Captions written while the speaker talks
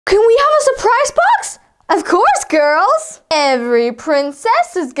Can we have a surprise box? Of course, girls. Every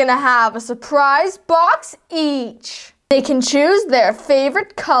princess is gonna have a surprise box each. They can choose their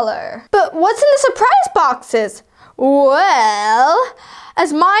favorite color. But what's in the surprise boxes? Well,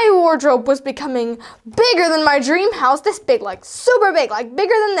 as my wardrobe was becoming bigger than my dream house, this big, like super big, like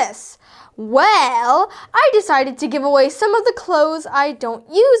bigger than this, well, I decided to give away some of the clothes I don't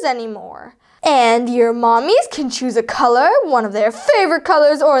use anymore. And your mommies can choose a color, one of their favorite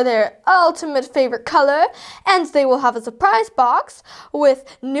colors or their ultimate favorite color, and they will have a surprise box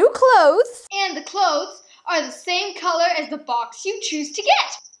with new clothes. And the clothes are the same color as the box you choose to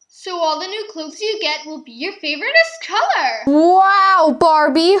get. So all the new clothes you get will be your favoriteest color. Wow,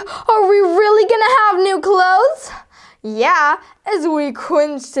 Barbie, are we really gonna have new clothes? Yeah, as we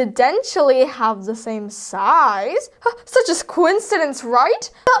coincidentally have the same size. Such a coincidence,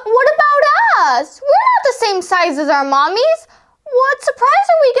 right? But what about us? We're not the same size as our mommies. What surprise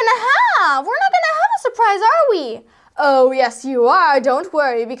are we gonna have? We're not gonna have a surprise, are we? Oh, yes, you are. Don't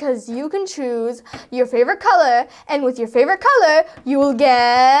worry, because you can choose your favorite color, and with your favorite color, you will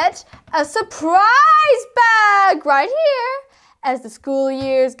get a surprise bag right here. As the school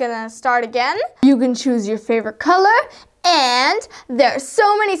year is gonna start again, you can choose your favorite color, and there's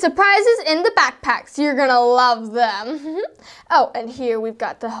so many surprises in the backpacks. You're gonna love them. Oh, and here we've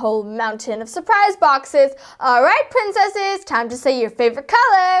got the whole mountain of surprise boxes. All right, princesses, time to say your favorite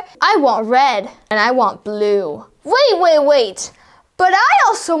color. I want red, and I want blue. Wait. But I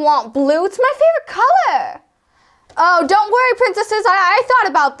also want blue. It's my favorite color. Oh, don't worry, princesses. I thought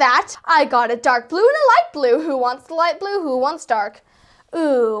about that. I got a dark blue and a light blue. Who wants the light blue? Who wants dark?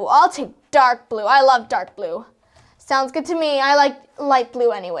 Ooh, I'll take dark blue. I love dark blue. Sounds good to me. I like light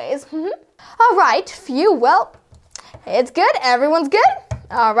blue anyways. All right, phew. Well, it's good. Everyone's good.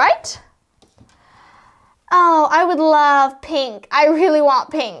 All right. Oh, I would love pink. I really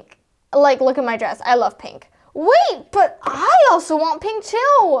want pink. Like, look at my dress. I love pink. Wait, but I also want pink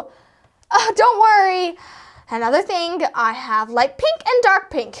too. Don't worry. Another thing, I have light pink and dark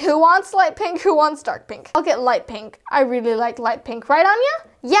pink. Who wants light pink? Who wants dark pink? I'll get light pink. I really like light pink. Right,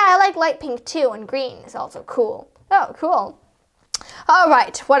 Anya? Yeah, I like light pink too, and green is also cool. Oh, cool. All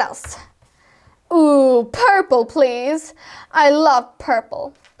right, what else? Ooh, purple, please. I love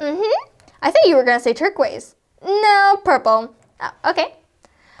purple. I thought you were gonna say turquoise. No, purple. Oh, okay.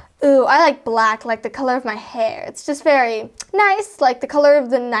 Ooh, I like black, like the color of my hair. It's just very nice, like the color of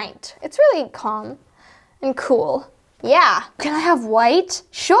the night. It's really calm and cool. Yeah. Can I have white?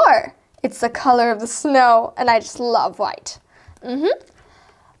 Sure. It's the color of the snow, and I just love white.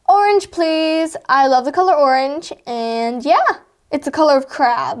 Orange, please. I love the color orange, and yeah, it's the color of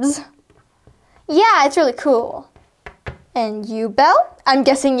crabs. Yeah, it's really cool. And you, Belle? I'm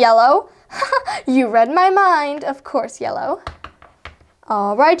guessing yellow. You read my mind. Of course, yellow.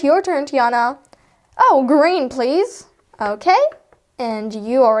 All right, your turn, Tiana. Oh, green, please. Okay. And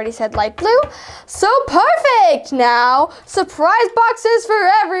you already said light blue. So perfect! Now, surprise boxes for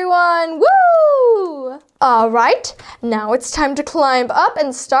everyone! Woo! All right, now it's time to climb up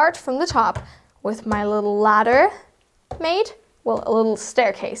and start from the top with my little ladder made. Well, a little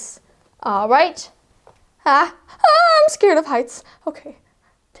staircase. All right. I'm scared of heights. Okay,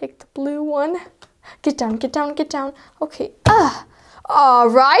 take the blue one. Get down, get down, get down. Okay, all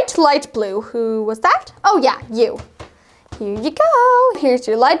right, light blue. Who was that? Oh yeah, you. Here you go. Here's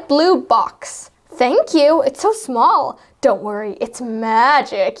your light blue box. Thank you. It's so small. Don't worry, it's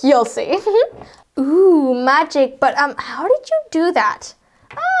magic. You'll see. Ooh, magic. But how did you do that?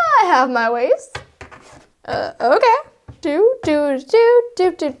 I have my ways. Okay. Do.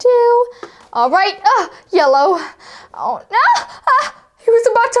 All right. Yellow. Oh no. He was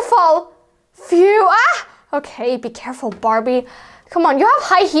about to fall. Phew. Okay, be careful, Barbie. Come on, you have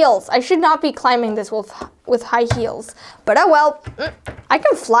high heels. I should not be climbing this with high heels. But oh well, I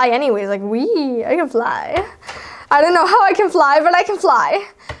can fly anyways, like wee, I can fly. I don't know how I can fly, but I can fly.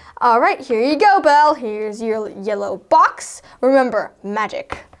 All right, here you go, Belle. Here's your yellow box. Remember,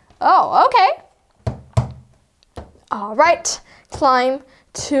 magic. Oh, okay. All right, climb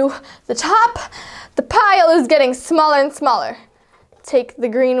to the top. The pile is getting smaller and smaller. Take the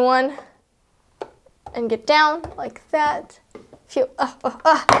green one and get down like that. Phew.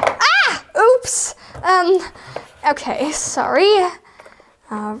 Oops. Okay, sorry.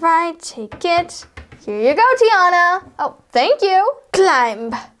 All right, take it. Here you go, Tiana. Oh, thank you.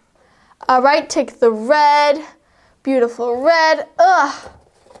 Climb. All right, take the red. Beautiful red.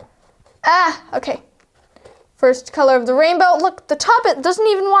 Okay. First color of the rainbow. Look, the top, it doesn't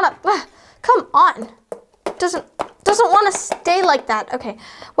even want to, come on. Doesn't want to stay like that. Okay,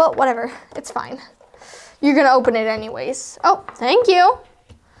 well, whatever. It's fine. You're gonna open it anyways. Oh, thank you.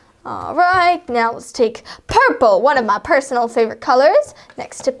 All right, now let's take purple, one of my personal favorite colors.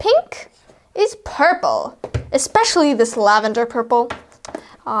 Next to pink is purple, especially this lavender purple.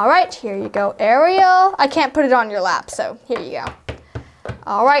 All right, here you go, Ariel. I can't put it on your lap, so here you go.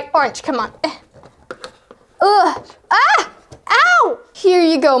 All right, orange, come on. Ugh, ah, ow! Here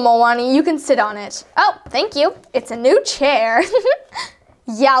you go, Moani, you can sit on it. Oh, thank you, it's a new chair.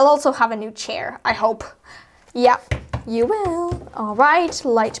 Yeah, I'll also have a new chair, I hope. Yeah, you will. All right,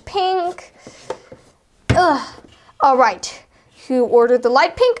 light pink. Ugh, all right, who ordered the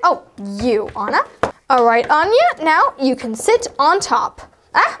light pink? Oh, you, Anna. All right, Anya, now you can sit on top.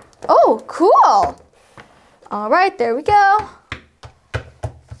 Ah, oh, cool. All right, there we go.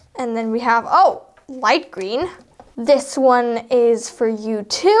 And then we have, oh, light green. This one is for you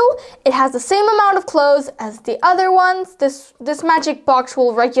too. It has the same amount of clothes as the other ones. This magic box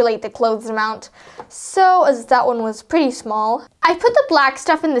will regulate the clothes amount. So, as that one was pretty small. I put the black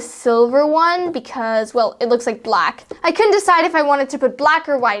stuff in the silver one because, well, it looks like black. I couldn't decide if I wanted to put black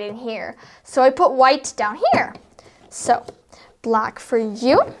or white in here. So I put white down here. So, black for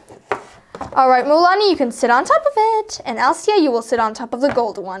you. All right, Mulani, you can sit on top of it. And Elsia, you will sit on top of the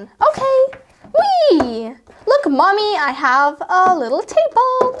gold one. Okay. Whee! Look, Mommy, I have a little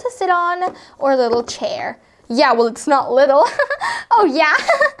table to sit on, or a little chair. Yeah, well, it's not little. Oh, yeah,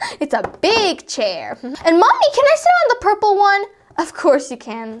 it's a big chair. And Mommy, can I sit on the purple one? Of course you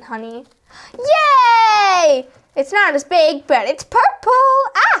can, honey. Yay! It's not as big, but it's purple.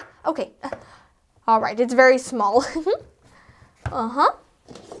 Ah, okay. All right, it's very small. Uh-huh.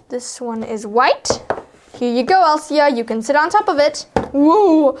 This one is white. Here you go, Elsia. You can sit on top of it.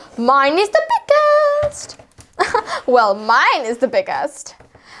 Whoa, mine is the biggest. Well, mine is the biggest.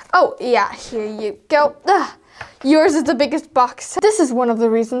 Oh, yeah, here you go. Ugh. Yours is the biggest box. This is one of the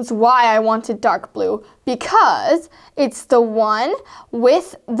reasons why I wanted dark blue, because it's the one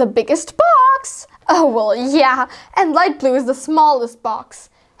with the biggest box. Oh, well, yeah, and light blue is the smallest box.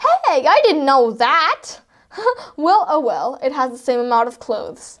 Hey, I didn't know that. Well, oh well, it has the same amount of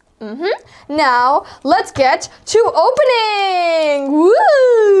clothes. Now, let's get to opening!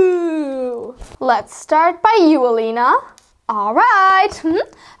 Woo! Let's start by you, Alina. All right.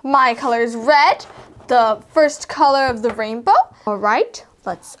 My color is red, the first color of the rainbow. All right,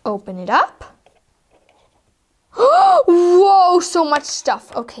 let's open it up. Whoa, so much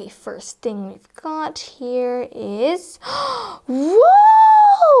stuff. Okay, first thing we've got here is...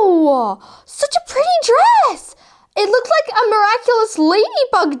 Whoa! Such a pretty dress! It looks like a miraculous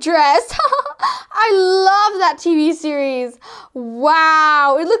ladybug dress. I love that TV series.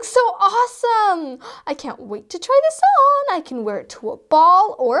 Wow, it looks so awesome. I can't wait to try this on. I can wear it to a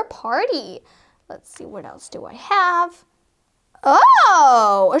ball or a party. Let's see, what else do I have?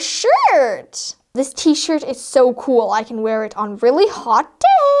 Oh, a shirt. This t-shirt is so cool. I can wear it on really hot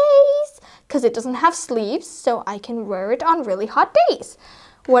days because it doesn't have sleeves, so I can wear it on really hot days.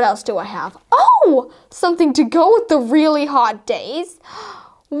 What else do I have? Oh, something to go with the really hot days.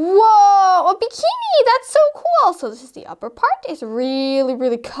 Whoa, a bikini. That's so cool. So this is the upper part. It's really,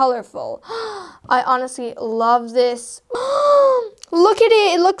 really colorful. I honestly love this. Look at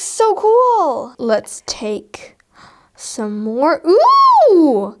it. It looks so cool. Let's take some more.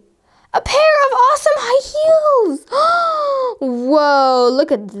 Ooh, a pair of awesome high heels. Whoa,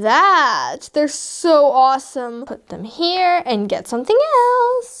 look at that. They're so awesome. Put them here and get something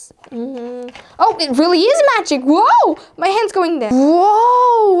else. Oh, it really is magic. Whoa, my hand's going there.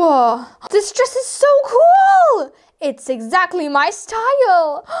 Whoa, this dress is so cool. It's exactly my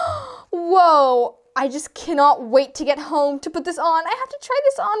style. Whoa, I just cannot wait to get home to put this on. I have to try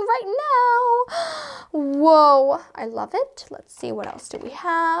this on right now. Whoa, I love it. Let's see, what else do we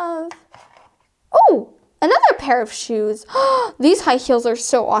have? Oh, another pair of shoes. These high heels are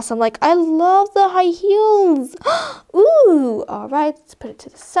so awesome. Like, I love the high heels. Ooh, all right, let's put it to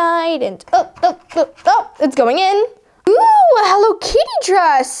the side and oh, it's going in. Ooh, a Hello Kitty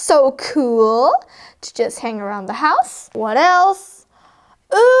dress. So cool to just hang around the house. What else?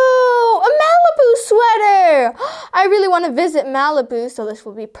 Ooh, a Malibu sweater. I really want to visit Malibu, so this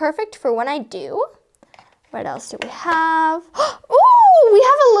will be perfect for when I do. What else do we have? Ooh, we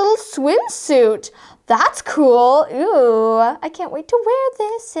have a little swimsuit. That's cool. Ooh, I can't wait to wear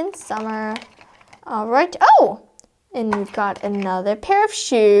this in summer. All right. Oh, and we've got another pair of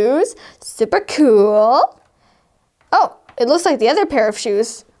shoes. Super cool. Oh, it looks like the other pair of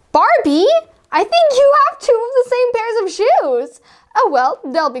shoes. Barbie, I think you have two of the same pairs of shoes. Oh, well,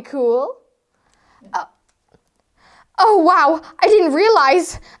 they'll be cool. Oh, wow, I didn't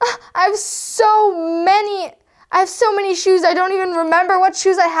realize. I have so many shoes. I don't even remember what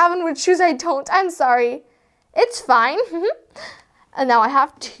shoes I have and what shoes I don't. I'm sorry. It's fine. And now I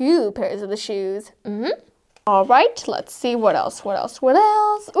have 2 pairs of the shoes. All right, let's see what else.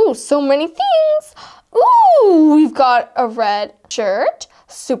 Ooh, so many things. Ooh, we've got a red shirt.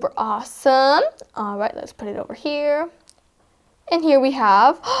 Super awesome. All right, let's put it over here. And here we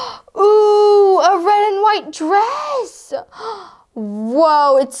have, ooh, a red and white dress.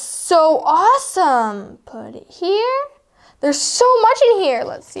 Whoa, it's so awesome. Put it here. There's so much in here.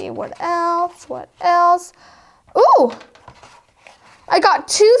 Let's see, what else? Ooh, I got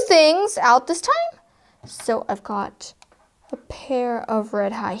 2 things out this time. So I've got a pair of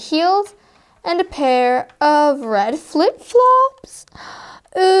red high heels and a pair of red flip-flops.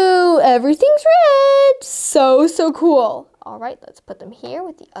 Ooh, everything's red. So cool. All right, let's put them here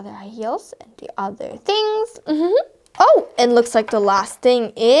with the other high heels and the other things. Oh, and looks like the last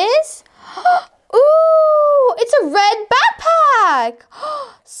thing is, ooh, it's a red backpack.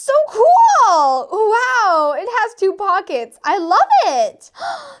 So cool. Wow, it has 2 pockets. I love it.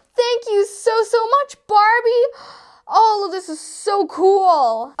 Thank you so much, Barbie. All of this is so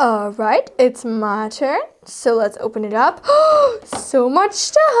cool. All right, it's my turn. So let's open it up. So much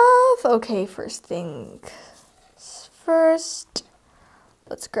stuff. Okay, first thing first.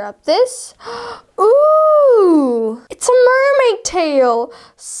 Let's grab this. Ooh, it's a mermaid tail.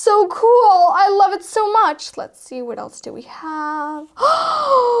 So cool. I love it so much. Let's see, what else do we have?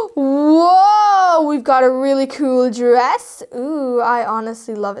 Whoa, we've got a really cool dress. Ooh, I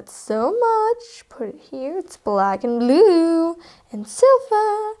honestly love it so much. Put it here. It's black and blue and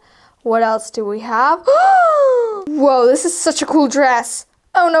silver. What else do we have? Whoa, this is such a cool dress.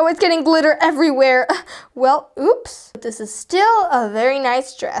 Oh no, it's getting glitter everywhere. Well, oops. This is still a very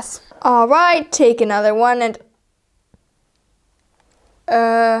nice dress. All right, take another one and...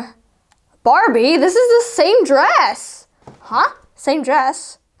 Barbie, this is the same dress. Huh? Same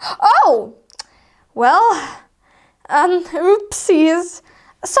dress? Oh! Well, oopsies.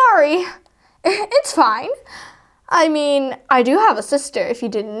 Sorry. It's fine. I mean, I do have a sister, if you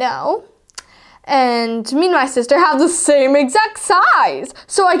didn't know. And me and my sister have the same exact size.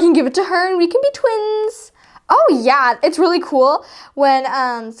 So I can give it to her and we can be twins. Oh yeah, it's really cool when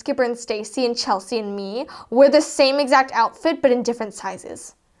Skipper and Stacy and Chelsea and me wear the same exact outfit but in different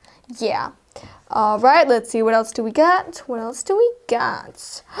sizes. Yeah. All right, let's see, what else do we got?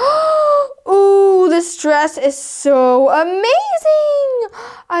 Ooh, this dress is so amazing.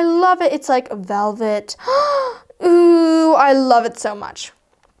 I love it. It's like velvet. Ooh, I love it so much.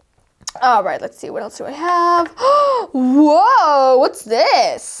 All right, let's see, what else do I have? Whoa, what's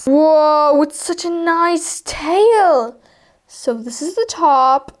this? Whoa, it's such a nice tail. So this is the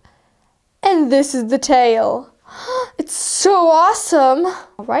top, and this is the tail. It's so awesome.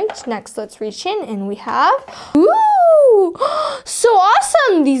 All right, next let's reach in, and we have, ooh, so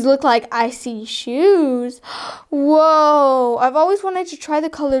awesome. These look like icy shoes. Whoa, I've always wanted to try the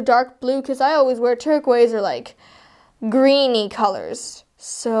color dark blue because I always wear turquoise or like greeny colors.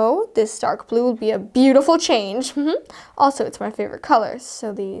 So this dark blue will be a beautiful change. Also, it's my favorite color.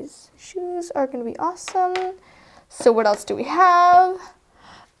 So these shoes are going to be awesome. So what else do we have?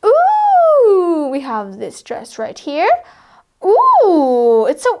 Ooh, we have this dress right here. Ooh,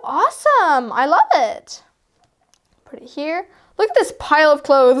 it's so awesome. I love it. Put it here. Look at this pile of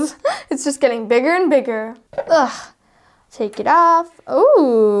clothes. It's just getting bigger and bigger. Ugh. Take it off.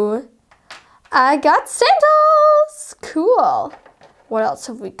 Ooh, I got sandals. Cool. What else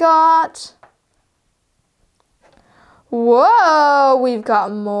have we got? Whoa, we've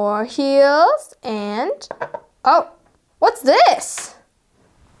got more heels and, oh, what's this?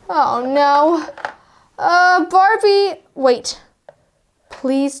 Oh no. Barbie, wait.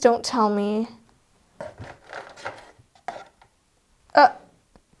 Please don't tell me.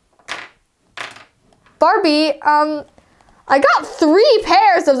 Barbie, I got 3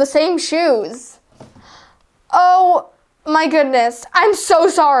 pairs of the same shoes. Oh my goodness, I'm so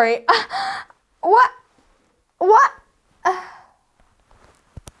sorry. What? Why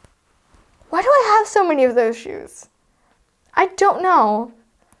do I have so many of those shoes? I don't know.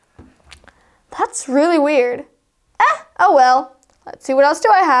 That's really weird. Oh well. Let's see, what else do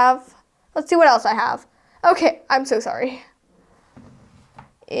I have? Let's see what else I have. Okay, I'm so sorry.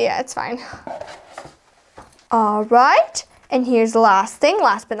 Yeah, it's fine. All right, and here's the last thing,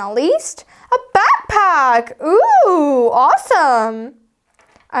 last but not least, a backpack. Ooh, awesome.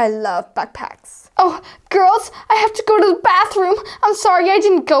 I love backpacks. Oh, girls, I have to go to the bathroom. I'm sorry, I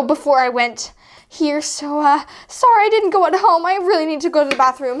didn't go before I went here, so sorry I didn't go at home. I really need to go to the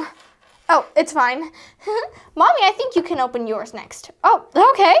bathroom. Oh, it's fine. Mommy, I think you can open yours next. Oh,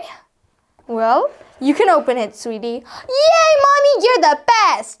 okay. Well, you can open it, sweetie. Yay, Mommy, you're the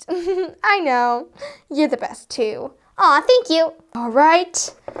best. I know. You're the best, too. Aw, thank you. All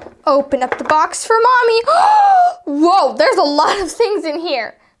right, open up the box for Mommy. Whoa, there's a lot of things in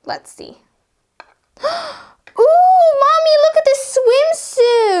here. Let's see. Ooh, Mommy, look at this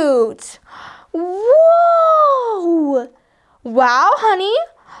swimsuit. Whoa. Wow, honey.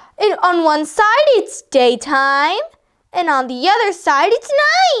 And on one side, it's daytime. And on the other side, it's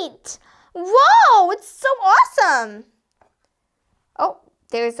night. Whoa, it's so awesome. Oh,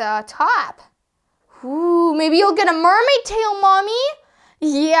 there's a top. Ooh, maybe you'll get a mermaid tail, Mommy.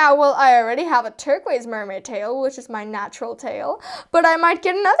 Yeah, well, I already have a turquoise mermaid tail, which is my natural tail. But I might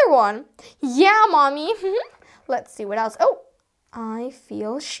get another one. Yeah, Mommy. Let's see what else. Oh, I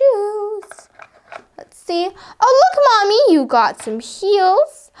feel shoes. Let's see. Oh, look, Mommy, you got some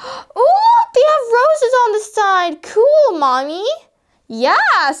heels. Oh, look, they have roses on the side. Cool, Mommy.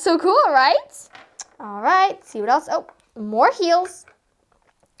 Yeah, so cool, right? All right, see what else. Oh, more heels.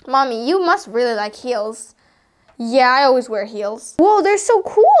 Mommy, you must really like heels. Yeah, I always wear heels. Whoa, they're so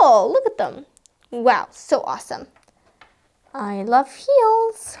cool. Look at them. Wow, so awesome. I love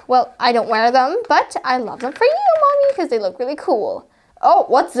heels. Well, I don't wear them, but I love them for you, Mommy, because they look really cool. Oh,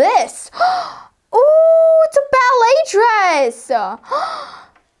 what's this? Oh, it's a ballet dress.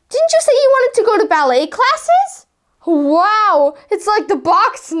 Didn't you say you wanted to go to ballet classes? Wow, it's like the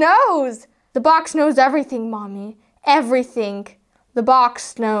box knows. The box knows everything, Mommy. Everything. The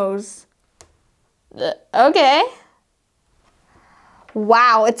box knows. Okay.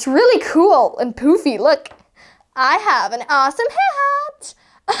 Wow, it's really cool and poofy. Look, I have an awesome hat.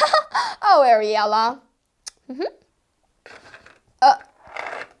 Oh, Ariella.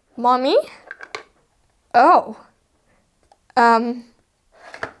 Mommy? Oh. The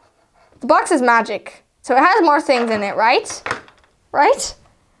box is magic, so it has more things in it, right? Right?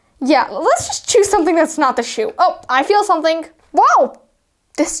 Yeah, let's just choose something that's not the shoe. Oh, I feel something. Whoa!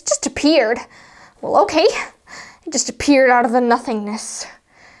 This just appeared. Well, okay. It just appeared out of the nothingness.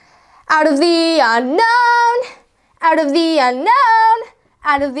 Out of the unknown. Out of the unknown.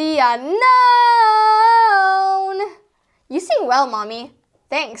 Out of the unknown. You sing well, Mommy.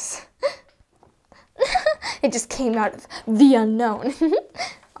 Thanks. It just came out of the unknown.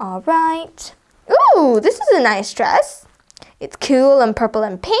 All right. Ooh, this is a nice dress. It's cool and purple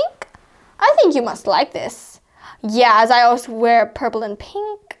and pink. I think you must like this. Yeah, as I always wear purple and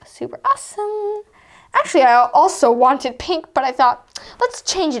pink. Super awesome. Actually, I also wanted pink, but I thought, let's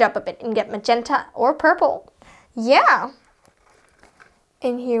change it up a bit and get magenta or purple. Yeah.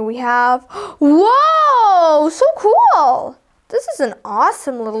 And here we have, whoa, so cool. This is an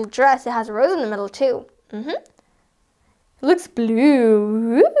awesome little dress. It has a rose in the middle too. It looks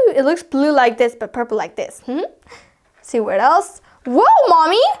blue. Ooh, it looks blue like this, but purple like this. See what else? Whoa,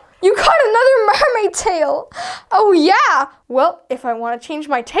 Mommy, you got another mermaid tail. Oh yeah. Well, if I want to change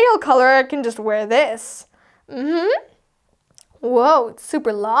my tail color, I can just wear this. Whoa, it's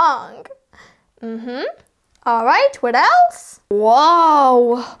super long. All right, what else?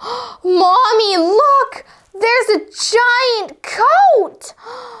 Whoa, Mommy, look, there's a giant coat.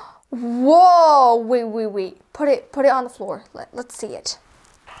 Whoa, wait. Put it on the floor. Let's see it.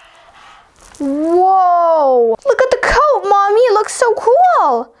 Whoa, look at the coat, Mommy. It looks so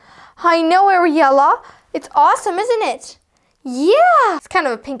cool. I know, Ariella. It's awesome, isn't it? Yeah. It's kind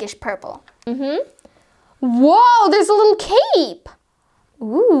of a pinkish purple. Whoa, there's a little cape.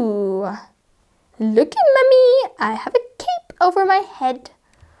 Ooh. Look at Mommy. I have a cape over my head.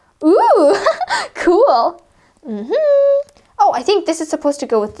 Ooh, cool. Oh, I think this is supposed to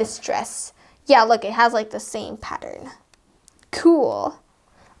go with this dress. Yeah, look, it has like the same pattern. Cool.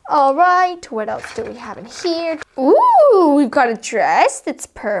 All right, what else do we have in here? Ooh, we've got a dress that's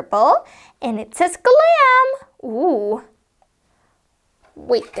purple and it says glam. Ooh.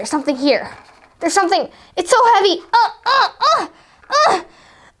 Wait, there's something here. There's something. It's so heavy. Ah!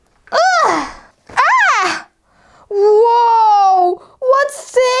 Whoa,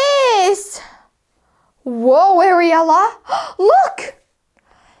 what's this? Whoa, Ariella, look.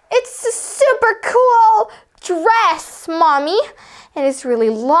 It's a super cool dress, Mommy. And it's really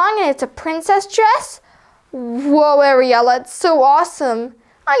long and it's a princess dress. Whoa, Ariella, it's so awesome.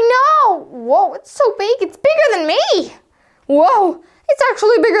 I know. Whoa, it's so big. It's bigger than me. Whoa, it's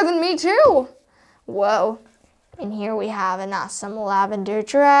actually bigger than me too. Whoa. And here we have an awesome lavender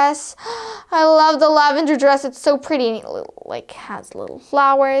dress. I love the lavender dress. It's so pretty and it like has little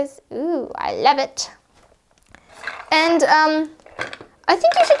flowers. Ooh, I love it. And I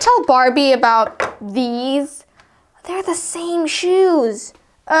think you should tell Barbie about these. They're the same shoes.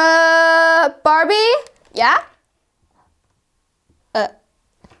 Barbie? Yeah?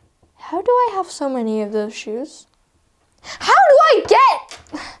 How do I have so many of those shoes? How do I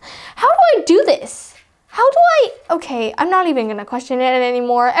do this? Okay, I'm not even gonna question it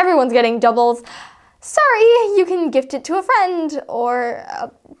anymore. Everyone's getting doubles. Sorry, you can gift it to a friend or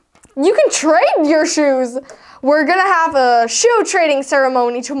you can trade your shoes. We're gonna have a shoe trading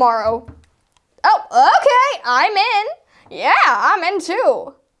ceremony tomorrow. Oh, okay, I'm in. Yeah, I'm in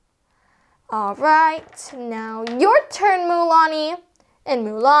too. All right, now your turn, Mulani and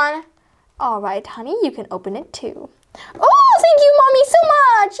Mulan. All right, honey, you can open it too. Oh, thank you, Mommy, so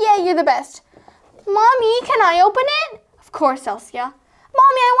much. Yeah, you're the best. Mommy, can I open it? Of course, Elsa. Mommy,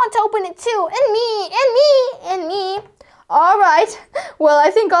 I want to open it too. And me. All right. Well,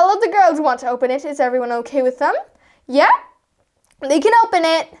 I think all of the girls want to open it. Is everyone okay with them? Yeah? They can open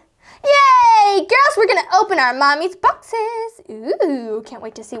it. Yay! Girls, we're going to open our mommy's boxes. Ooh, can't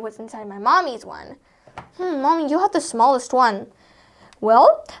wait to see what's inside my mommy's one. Mommy, you have the smallest one.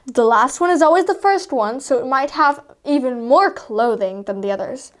 Well, the last one is always the first one, so it might have even more clothing than the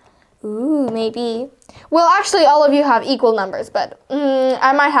others. Ooh, maybe. Well, actually, all of you have equal numbers, but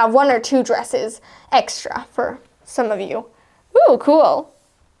I might have 1 or 2 dresses extra for some of you. Ooh, cool.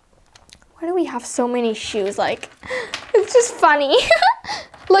 Why do we have so many shoes? Like, it's just funny.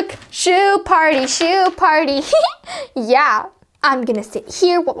 Look, shoe party, shoe party. Yeah, I'm gonna sit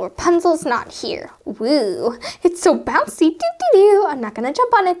here while Rapunzel's not here. Woo, it's so bouncy. Doo-doo-doo. I'm not gonna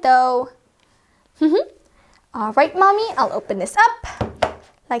jump on it though. All right, Mommy, I'll open this up.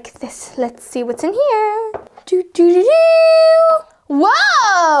 Like this. Let's see what's in here.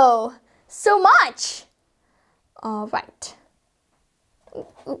 Whoa! So much. All right.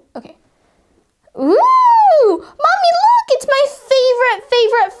 Ooh, okay. Ooh! Mommy, look! It's my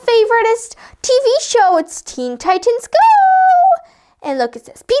favoriteest TV show. It's Teen Titans Go! And look, it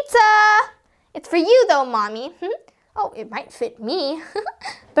says pizza. It's for you though, Mommy. Oh, it might fit me.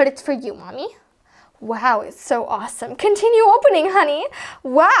 But it's for you, Mommy. Wow, it's so awesome. Continue opening, honey.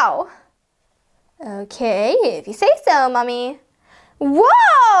 Wow. Okay, if you say so, Mommy.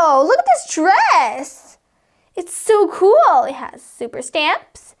 Whoa, look at this dress. It's so cool. It has super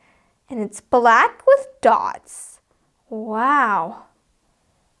stamps and it's black with dots. Wow.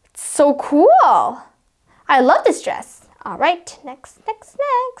 It's so cool. I love this dress. All right, next.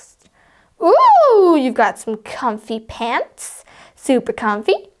 Ooh, you've got some comfy pants. Super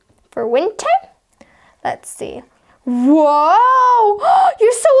comfy for winter. Let's see. Whoa!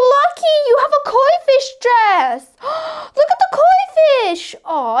 You're so lucky! You have a koi fish dress! Look at the koi fish!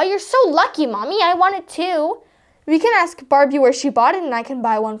 Aw, you're so lucky, Mommy. I want it too. We can ask Barbie where she bought it and I can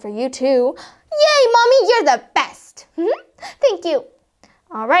buy one for you too. Yay, Mommy! You're the best! Thank you.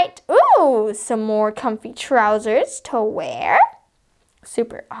 All right. Ooh, some more comfy trousers to wear.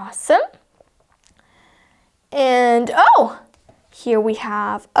 Super awesome. And oh! Here we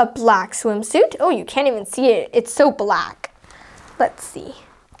have a black swimsuit. Oh, you can't even see it. It's so black. Let's see.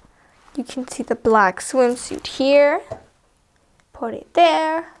 You can see the black swimsuit here. Put it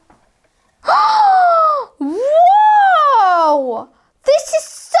there. Whoa! This is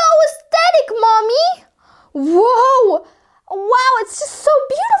so aesthetic, Mommy. Whoa! Wow, it's just so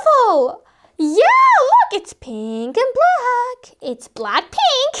beautiful. Yeah, look, it's pink and black. It's black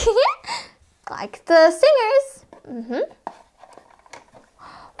pink. Like the singers.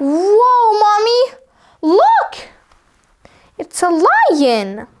 Whoa, Mommy! Look! It's a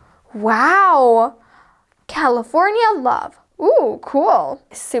lion! Wow! California love. Ooh, cool.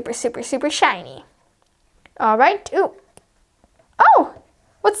 Super shiny. All right. Ooh. Oh!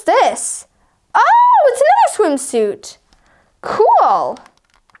 What's this? Oh, it's another swimsuit. Cool.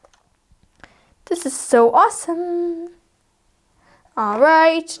 This is so awesome. All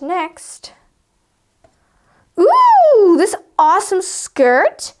right, next. Ooh, this awesome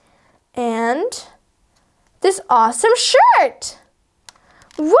skirt and this awesome shirt.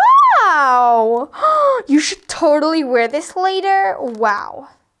 Wow! You should totally wear this later. Wow.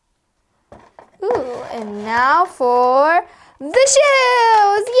 Ooh, and now for the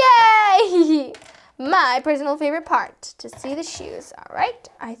shoes! Yay! My personal favorite part, to see the shoes. All right,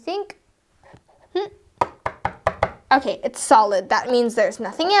 I think. Okay, it's solid. That means there's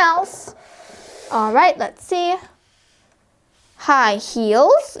nothing else. All right, let's see. High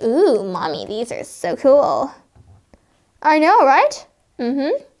heels. Ooh, Mommy, these are so cool. I know, right?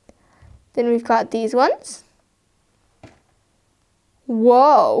 Then we've got these ones.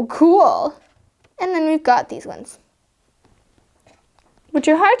 Whoa, cool. And then we've got these ones, which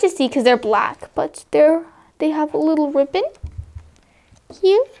are hard to see because they're black, but they have a little ribbon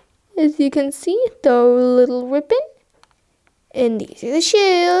here, as you can see, the little ribbon. And these are the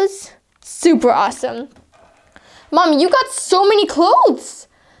shoes. Super awesome. Mommy, you got so many clothes.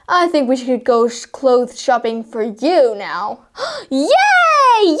 I think we should go clothes shopping for you now. Yay!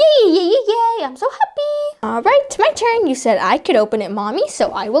 Yay, yay, yay, yay! I'm so happy. All right, my turn. You said I could open it, Mommy,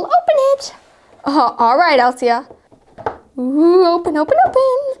 so I will open it. All right, Elsa. Ooh, open, open, open.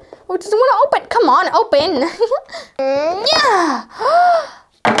 Oh, it doesn't want to open. Come on, open. Yeah.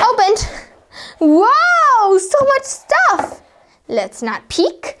 Opened. Whoa, so much stuff. Let's not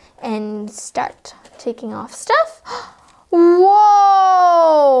peek and start taking off stuff.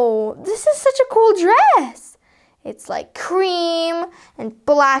 Whoa, this is such a cool dress. It's like cream and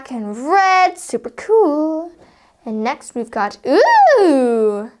black and red, super cool. And next we've got,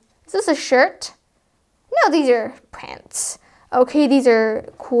 ooh, is this a shirt? No, these are pants. Okay, these are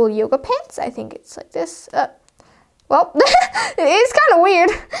cool yoga pants. I think it's like this. Well, it's kind of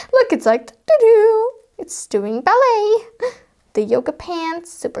weird. Look, it's like, doo-doo. It's doing ballet. The yoga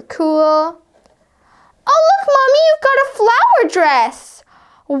pants, super cool. Oh, look, Mommy, you've got a flower dress.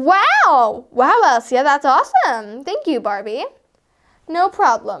 Wow. Wow, Elsa, that's awesome. Thank you, Barbie. No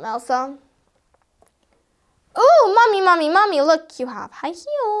problem, Elsa. Ooh, Mommy, look, you have high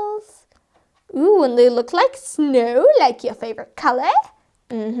heels. Ooh, and they look like snow, like your favorite color.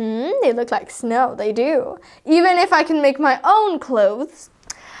 They look like snow, they do. Even if I can make my own clothes,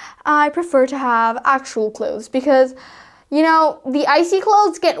 I prefer to have actual clothes because, you know, the icy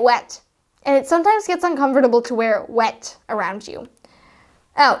clothes get wet. And it sometimes gets uncomfortable to wear wet around you.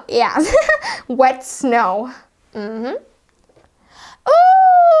 Oh, yeah. Wet snow. Ooh,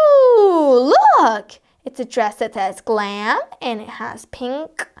 look! It's a dress that says glam, and it has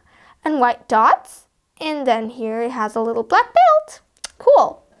pink and white dots. And then here it has a little black belt.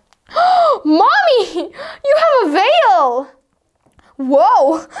 Cool. Mommy! You have a veil!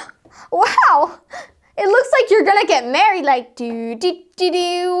 Whoa! Wow! It looks like you're gonna get married, like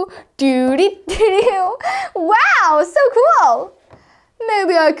do-dee-dee-doo, do-dee-dee-doo. Wow, so cool.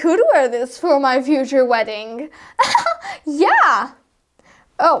 Maybe I could wear this for my future wedding. Yeah.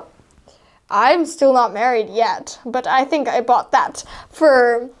 Oh, I'm still not married yet, but I think I bought that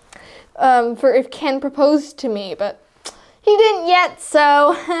for if Ken proposed to me, but he didn't yet,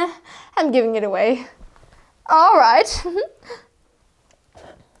 so I'm giving it away. All right.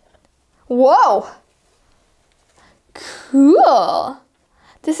 Whoa. Cool.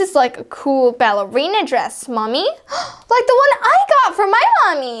 This is like a cool ballerina dress, Mommy. Like the one I got for my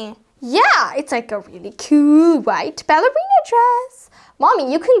mommy. Yeah, it's like a really cool white ballerina dress. Mommy,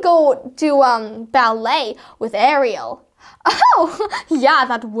 you can go do ballet with Ariel. Oh, yeah,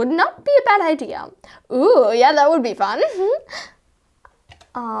 that would not be a bad idea. Ooh, yeah, that would be fun.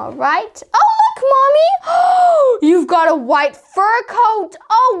 All right. Oh, look, Mommy. You've got a white fur coat.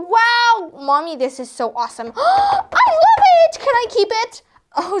 Oh, wow. Mommy, this is so awesome. I love it. Can I keep it?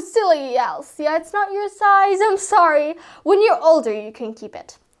 Oh, silly Elsa. Yeah, it's not your size. I'm sorry. When you're older, you can keep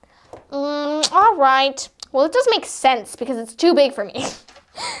it. All right. Well, it does make sense because it's too big for me.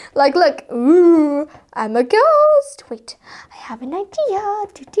 Like, look. Ooh, I'm a ghost. Wait, I have an idea.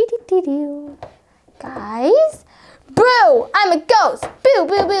 Do-do-do-do-do. Guys. Boo! I'm a ghost! Boo,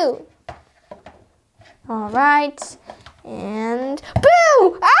 boo, boo! Alright. And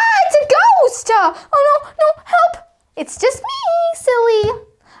boo! Ah, it's a ghost! Oh no, no, help! It's just me, silly.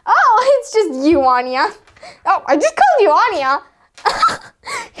 Oh, it's just you, Anya. Oh, I just called you Anya.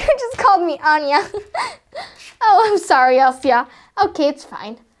 You just called me Anya. Oh, I'm sorry, Elsa. Okay, it's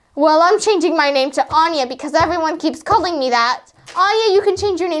fine. Well, I'm changing my name to Anya because everyone keeps calling me that. Anya, you can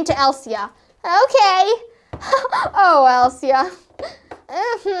change your name to Elsa. Okay. Oh, Elsa.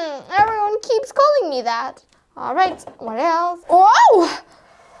 Everyone keeps calling me that. All right, what else? Whoa!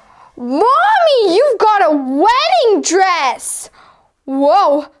 Mommy, you've got a wedding dress!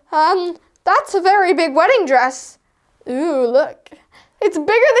 Whoa, that's a very big wedding dress. Ooh, look. It's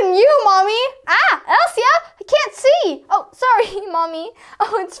bigger than you, Mommy. Ah, Elsa, I can't see. Oh, sorry, Mommy.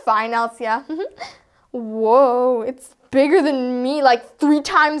 Oh, it's fine, Elsa. Whoa, it's bigger than me, like 3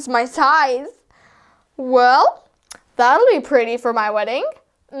 times my size. Well, that'll be pretty for my wedding.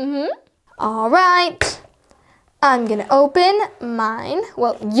 All right. I'm gonna open mine.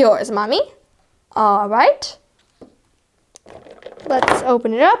 Well, yours, Mommy. All right. Let's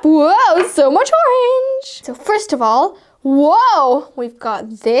open it up. Whoa, so much orange. So first of all, whoa, we've got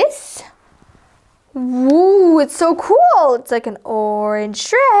this. Ooh, it's so cool. It's like an orange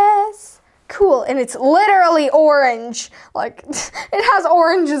dress. Cool, and it's literally orange. Like, it has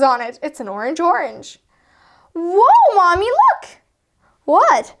oranges on it. It's an orange. Whoa, Mommy, look.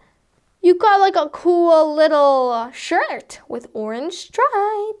 What? You got like a cool little shirt with orange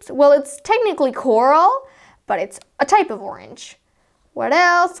stripes. Well, it's technically coral, but it's a type of orange. What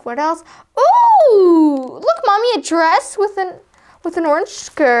else? What else? Ooh, look, Mommy, a dress with an... with an orange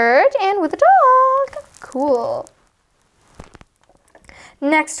skirt and with a dog. Cool.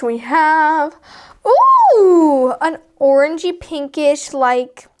 Next we have, ooh, an orangey pinkish,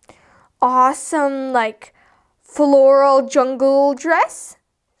 like, awesome, like, floral jungle dress.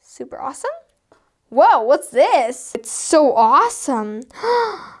 Super awesome. Whoa, what's this? It's so awesome.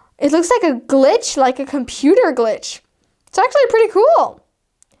 It looks like a glitch, like a computer glitch. It's actually pretty cool.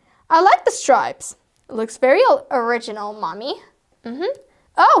 I like the stripes. It looks very original, Mommy.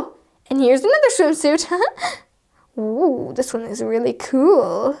 Oh, and here's another swimsuit. Ooh, this one is really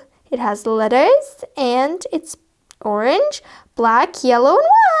cool. It has letters and it's orange, black, yellow, and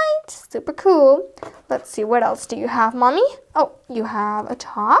white. Super cool. Let's see, what else do you have, Mommy? Oh, you have a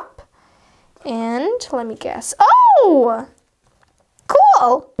top. And let me guess. Oh,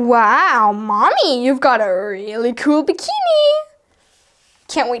 cool. Wow, Mommy, you've got a really cool bikini.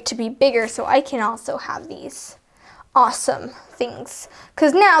 Can't wait to be bigger so I can also have these awesome things.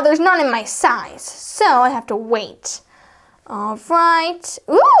 Because now there's none in my size, so I have to wait. All right.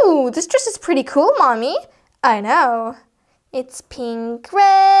 Ooh, this dress is pretty cool, Mommy. I know. It's pink,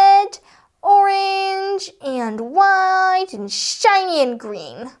 red, orange, and white, and shiny and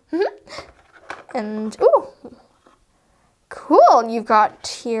green. And, ooh, cool. You've got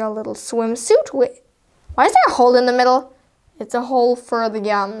here a little swimsuit. Wait, why is there a hole in the middle? It's a hole for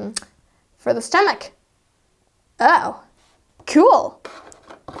the stomach. Oh, cool.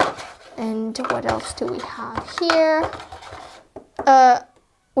 And what else do we have here?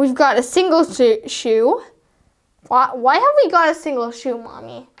 We've got a single shoe. Why have we got a single shoe,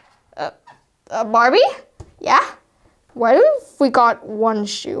 Mommy? Barbie? Yeah? Why have we got one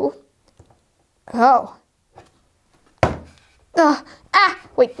shoe? Oh.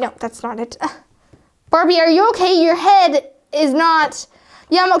 Wait, no, that's not it. Barbie, are you okay? Your head is not.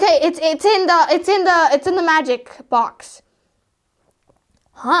 Yeah, I'm okay. It's in the magic box.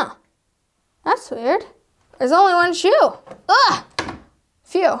 Huh. That's weird. There's only one shoe. Ugh.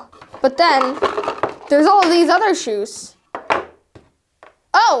 Phew. But then there's all these other shoes.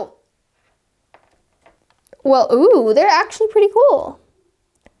 Oh. Well, ooh, they're actually pretty cool.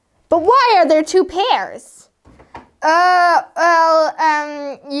 But why are there two pairs? I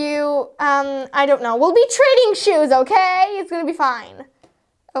don't know. We'll be trading shoes, okay? It's gonna be fine.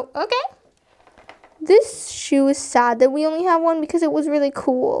 Oh, okay. This shoe is sad that we only have one because it was really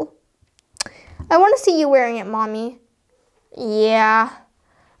cool. I want to see you wearing it, Mommy. Yeah.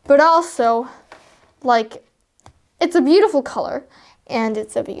 But also, like, it's a beautiful color and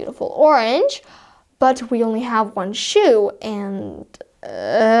it's a beautiful orange, but we only have one shoe and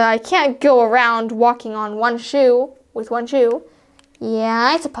I can't go around walking on one shoe with one shoe. Yeah,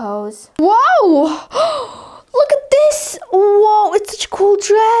 I suppose. Whoa! Look at this! Whoa, it's such a cool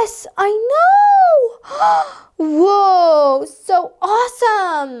dress. I know! Whoa, so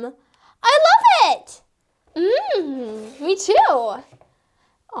awesome! I love it! Me too.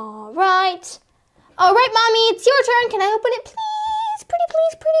 All right. All right, Mommy, it's your turn. Can I open it, please? Pretty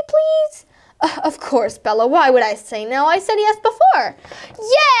please, pretty please. Of course, Bella. Why would I say no? I said yes before.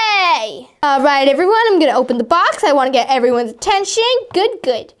 Yay! All right, everyone, I'm going to open the box. I want to get everyone's attention. Good,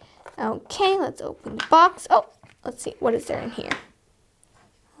 good. Okay, let's open the box. Oh, let's see. What is there in here?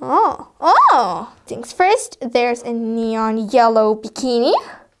 Oh. Things first, there's a neon yellow bikini.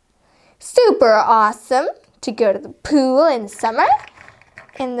 Super awesome to go to the pool in summer.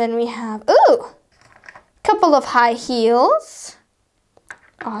 And then we have, a couple of high heels.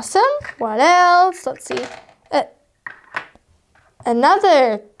 Awesome. What else? Let's see.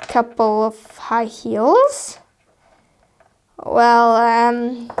 Another couple of high heels. Well,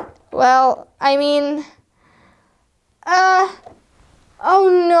 I mean,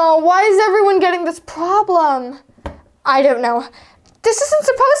 oh no, why is everyone getting this problem? I don't know. This isn't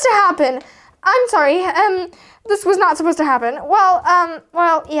supposed to happen. I'm sorry. This was not supposed to happen.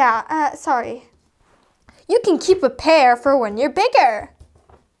 Well, yeah, sorry. You can keep a pair for when you're bigger.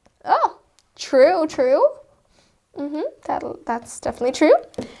 Oh, true. That's definitely true.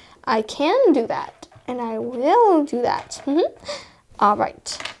 I can do that, and I will do that. All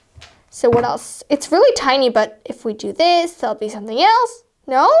right. So what else? It's really tiny, but if we do this, there'll be something else.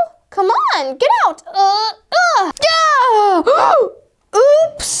 No? Come on, get out.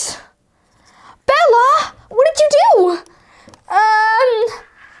 Oops. Bella, what did you do?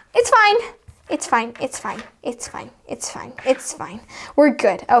 It's fine. We're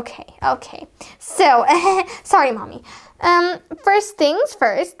good. Okay. So, sorry, Mommy. First things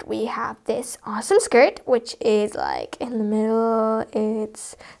first, we have this awesome skirt, which is like in the middle.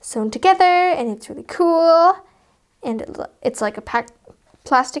 It's sewn together and it's really cool. And it's like a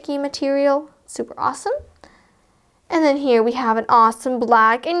plasticky material. Super awesome. And then here we have an awesome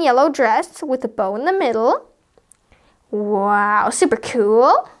black and yellow dress with a bow in the middle. Wow, super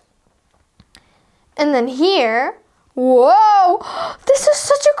cool. And then here, whoa, this is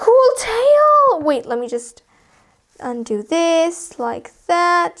such a cool tail. Wait, let me just undo this like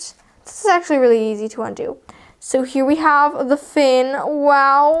that. This is actually really easy to undo. So here we have the fin.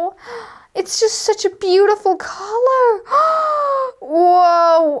 Wow, it's just such a beautiful color.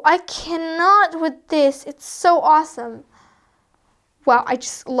 Whoa, I cannot with this. It's so awesome. Wow, I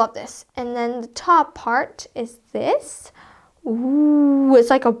just love this. And then the top part is this. Ooh,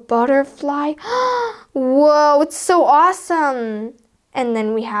 it's like a butterfly. Whoa, it's so awesome. And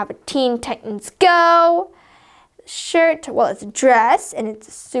then we have a Teen Titans Go shirt. Well, it's a dress, and it's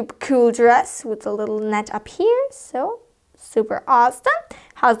a super cool dress with a little net up here. So, super awesome.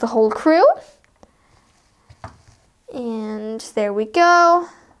 Has the whole crew. And there we go.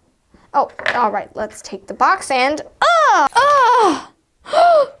 Oh, all right, let's take the box and,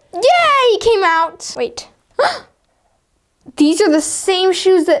 yay, came out. Wait. These are the same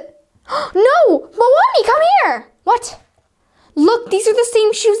shoes that, no, Moani, come here. What? Look, these are the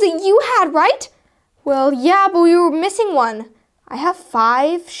same shoes that you had, right? Well, yeah, but we were missing one. I have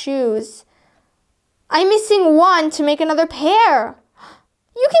 5 shoes. I'm missing one to make another pair.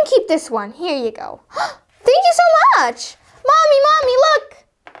 You can keep this one. Here you go. Thank you so much. Mommy, look.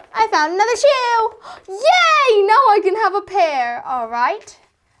 I found another shoe. Yay, now I can have a pair. All right.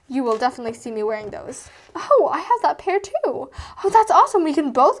 You will definitely see me wearing those. Oh, I have that pair too. Oh, that's awesome. We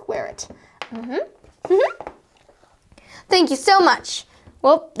can both wear it. Thank you so much.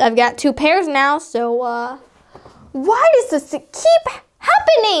 Well, I've got 2 pairs now, so why does this keep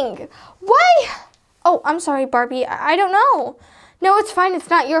happening? Why? Oh, I'm sorry, Barbie. I don't know. No, it's fine. It's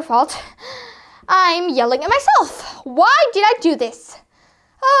not your fault. I'm yelling at myself. Why did I do this?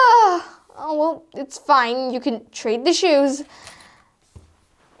 Oh, well, it's fine. You can trade the shoes.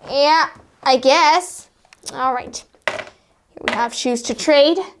 Yeah, I guess. All right. Here we have shoes to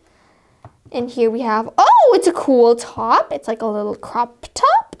trade. And here we have, oh, it's a cool top. It's like a little crop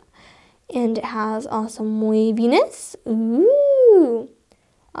top. And it has awesome waviness. Ooh,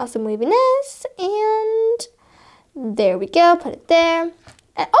 awesome waviness. And there we go. Put it there.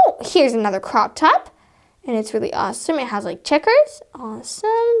 And, oh, here's another crop top. And it's really awesome. It has like checkers.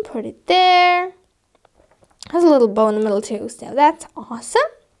 Awesome. Put it there. Has a little bow in the middle too. So that's awesome.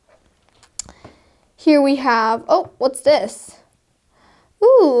 Here we have, oh, what's this?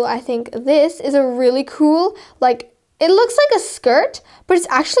 Ooh, I think this is a really cool, like, it looks like a skirt, but it's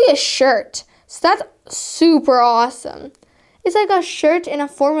actually a shirt. So that's super awesome. It's like a shirt in a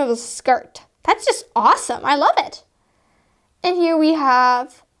form of a skirt. That's just awesome. I love it. And here we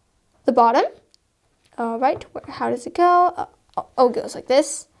have the bottom. All right, how does it go? Oh, it goes like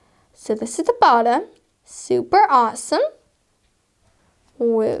this. So this is the bottom. Super awesome.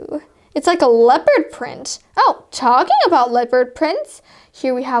 Whoa. It's like a leopard print. Oh, talking about leopard prints,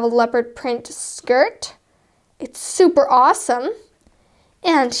 here we have a leopard print skirt. It's super awesome.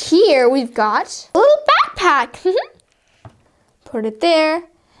 And here we've got a little backpack. Put it there.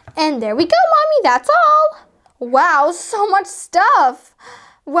 And there we go, Mommy. That's all. Wow, so much stuff.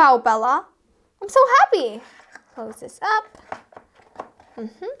 Wow, Bella. I'm so happy. Close this up.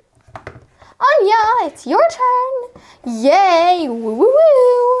 Anya, it's your turn. Yay. Woo, woo,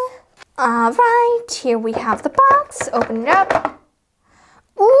 woo. All right, here we have the box. Open it up.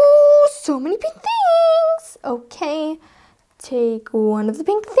 Ooh, so many pink things. Okay, take one of the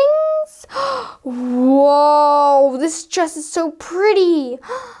pink things. Whoa, this dress is so pretty.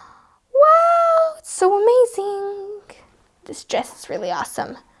 Wow, it's so amazing. This dress is really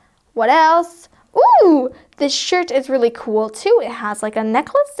awesome. What else? Ooh, this shirt is really cool too. It has like a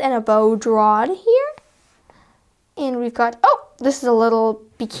necklace and a bow drawn here. And we've got, oh, this is a little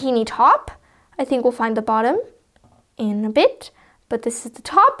bikini top. I think we'll find the bottom in a bit. But this is the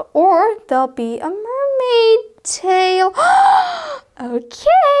top, or there'll be a mermaid tail.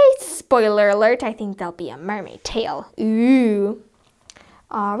 Okay, spoiler alert, I think there'll be a mermaid tail. Ooh.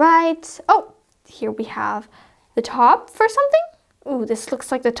 All right. Oh, here we have the top for something. Ooh, this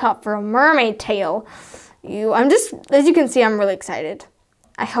looks like the top for a mermaid tail. As you can see, I'm really excited.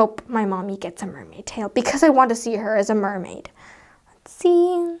 I hope my mommy gets a mermaid tail because I want to see her as a mermaid. Let's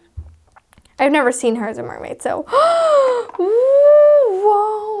see. I've never seen her as a mermaid, so.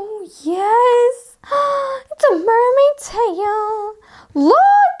 Whoa, yes. It's a mermaid tail.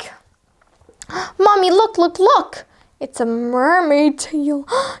 Look. Mommy, look, look, look. It's a mermaid tail.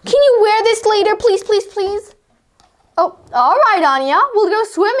 Can you wear this later, please, please, please? Oh, all right, Anya. We'll go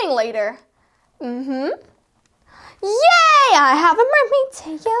swimming later. Yay! I have a mermaid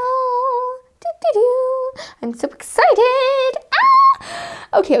tail. I'm so excited. Ah!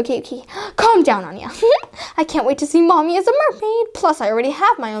 Okay. Calm down, Anya. I can't wait to see Mommy as a mermaid. Plus, I already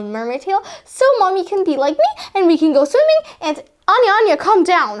have my own mermaid tail, so Mommy can be like me, and we can go swimming. And Anya, calm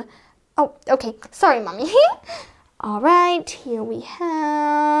down. Oh, okay. Sorry, Mommy. All right, here we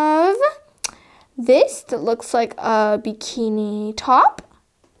have this that looks like a bikini top.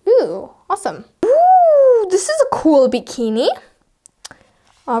 Ooh, awesome. Ooh, this is a cool bikini.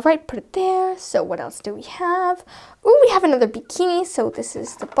 All right, put it there. So what else do we have? Ooh, we have another bikini. So this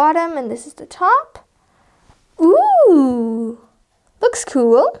is the bottom and this is the top. Ooh, looks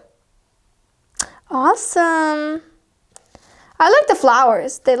cool. Awesome. I like the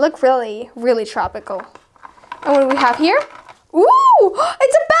flowers. They look really, really tropical. And what do we have here? Ooh,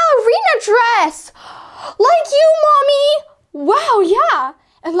 it's a ballerina dress. Like you, Mommy. Wow, yeah.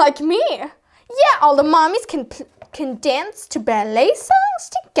 And like me. Yeah, all the mommies can dance to ballet songs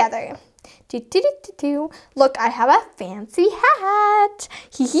together. Look, I have a fancy hat.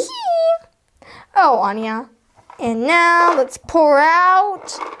 Hee hee hee. Oh, Anya. And now let's pour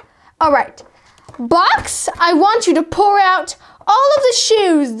out. All right. Box, I want you to pour out all of the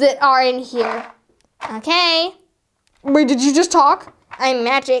shoes that are in here. Okay. Wait, did you just talk? I'm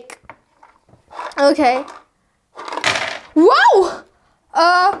magic. Okay. Whoa!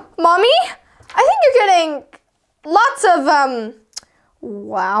 Mommy? I think you're getting lots of,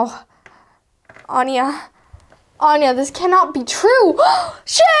 wow. Anya, this cannot be true.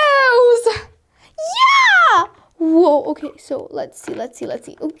 Shoes! Yeah! Whoa, okay, so let's see.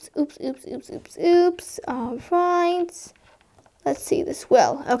 Oops. All right. Let's see this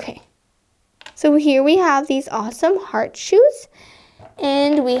well. Okay. So here we have these awesome heart shoes.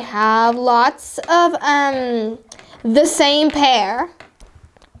 And we have lots of, the same pair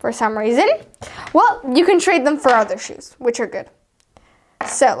for some reason. Well, you can trade them for other shoes, which are good.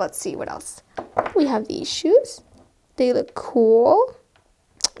 So let's see what else. We have these shoes. They look cool.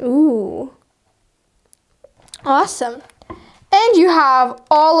 Ooh. Awesome. And you have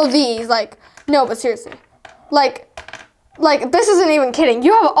all of these, like, no, but seriously. Like this isn't even kidding.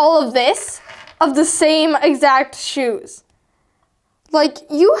 You have all of this of the same exact shoes. Like,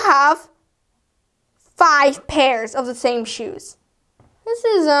 you have 5 pairs of the same shoes. This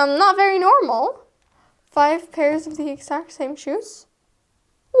is not very normal. 5 pairs of the exact same shoes.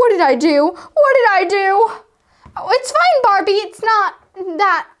 What did I do? Oh, it's fine, Barbie. It's not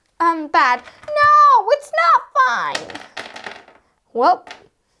that bad. No, it's not fine. Well,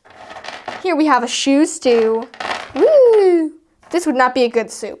 here we have a shoe stew. Woo! This would not be a good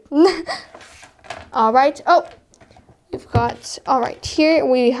soup. All right. Oh, we've got, all right, here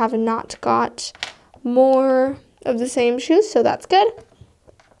we have not got more of the same shoes, so that's good.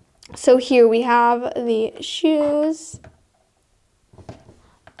 So here we have the shoes.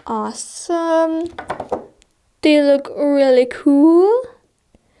 Awesome. They look really cool.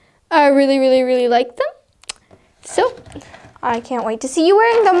 I really like them. So I can't wait to see you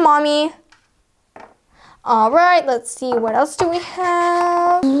wearing them, Mommy. All right, let's see, what else do we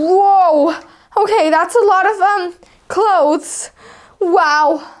have? Whoa, okay, that's a lot of clothes.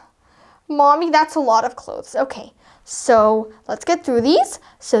 Wow, Mommy, that's a lot of clothes. Okay, so let's get through these.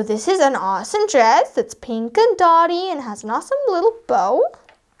 So this is an awesome dress that's pink and dotty and has an awesome little bow.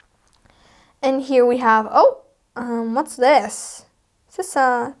 And here we have, what's this? Is this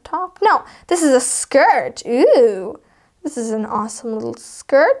a top? No, this is a skirt. Ooh, this is an awesome little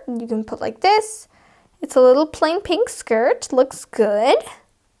skirt. You can put like this. It's a little plain pink skirt. Looks good.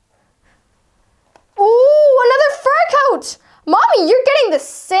 Ooh, another fur coat. Mommy, you're getting the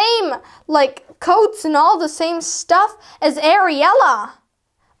same, like, coats and all the same stuff as Ariel.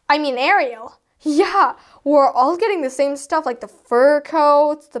 Yeah, we're all getting the same stuff, like the fur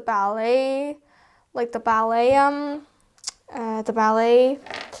coats, the ballet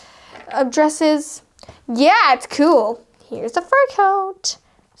dresses. Yeah, it's cool. Here's the fur coat.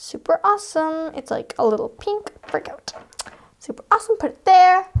 Super awesome. It's like a little pink fur coat. Super awesome. Put it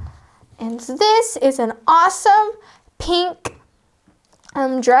there. And this is an awesome pink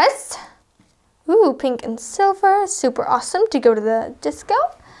dress. Ooh, pink and silver. Super awesome to go to the disco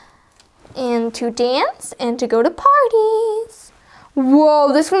and to dance and to go to parties.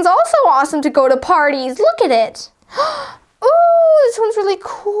 Whoa, this one's also awesome to go to parties. Look at it. Ooh, this one's really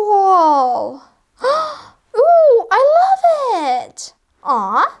cool. Ooh, I love it.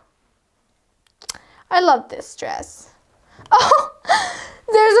 Aw, I love this dress. Oh,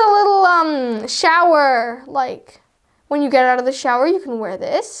 there's a little shower, like when you get out of the shower, you can wear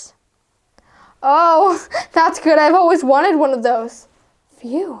this. Oh, that's good. I've always wanted one of those.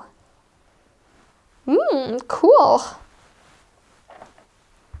 Phew. Cool.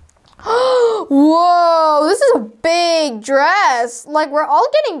 Whoa, this is a big dress. Like, we're all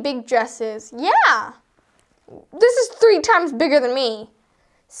getting big dresses. Yeah. This is 3 times bigger than me.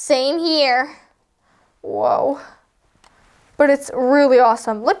 Same here. Whoa. But it's really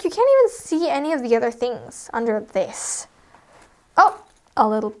awesome. Look, you can't even see any of the other things under this. Oh, a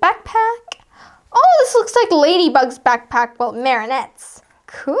little backpack. Oh, this looks like Ladybug's backpack. Well, Marinette's.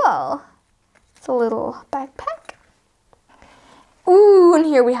 Cool. It's a little backpack. Ooh, and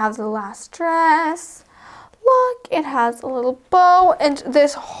here we have the last dress. Look, it has a little bow, and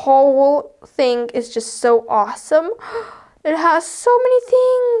this whole thing is just so awesome. It has so many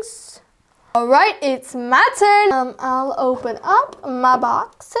things. All right, it's my turn. I'll open up my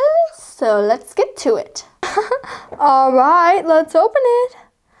boxes, so let's get to it. All right, let's open it.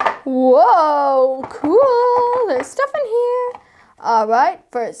 Whoa, cool. There's stuff in here. All right,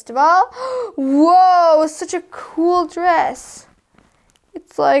 first of all, whoa, such a cool dress.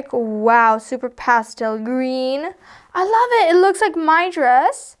 It's like, wow, super pastel green. I love it. It looks like my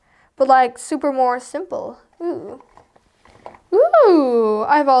dress, but like super more simple. Ooh. Ooh,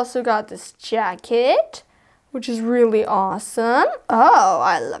 I've also got this jacket, which is really awesome. Oh,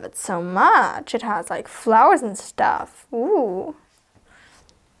 I love it so much. It has like flowers and stuff. Ooh.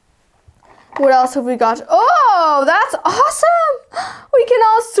 What else have we got? Oh, that's awesome! We can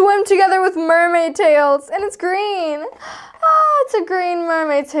all swim together with mermaid tails, and it's green. Oh, it's a green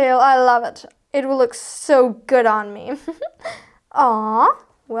mermaid tail. I love it. It will look so good on me. Aw,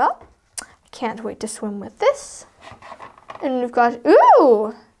 well, I can't wait to swim with this. And we've got,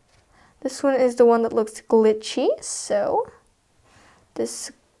 ooh! This one is the one that looks glitchy, so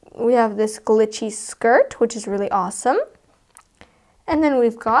we have this glitchy skirt, which is really awesome. And then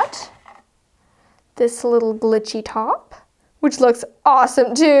we've got this little glitchy top, which looks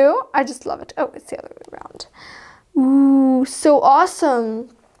awesome too. I just love it. Oh, it's the other way around. Ooh, so awesome.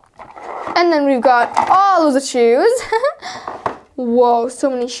 And then we've got all of the shoes. Whoa,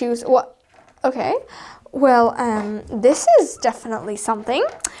 so many shoes. What? Okay. Well, this is definitely something.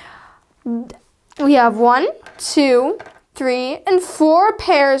 We have 1, 2, 3, and 4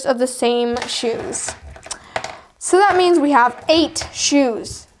 pairs of the same shoes. So that means we have 8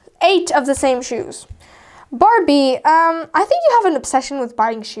 shoes. 8 of the same shoes. Barbie, I think you have an obsession with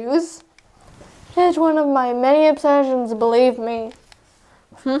buying shoes. It's one of my many obsessions, believe me.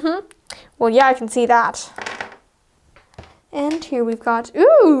 Well, yeah, I can see that. And here we've got,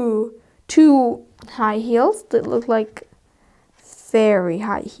 ooh, 2 high heels that look like very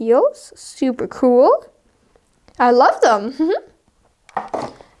high heels. Super cool. I love them.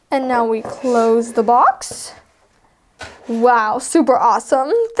 And now we close the box. Wow, super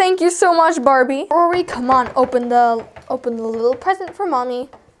awesome. Thank you so much, Barbie. Rory, come on, open the little present for Mommy.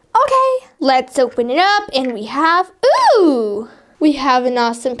 Okay, let's open it up, and we have, ooh! We have an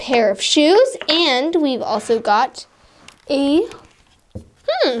awesome pair of shoes, and we've also got a,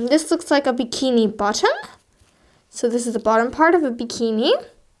 this looks like a bikini bottom. So this is the bottom part of a bikini.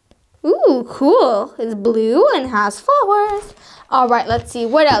 Ooh, cool. It's blue and has flowers. All right, let's see,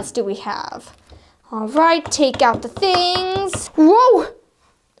 what else do we have? All right, take out the things. Whoa!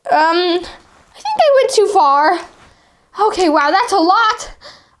 I think I went too far. Okay, wow, that's a lot.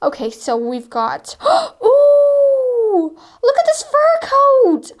 Okay, so we've got, ooh, look at this fur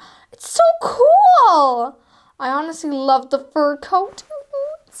coat. It's so cool. I honestly love the fur coat.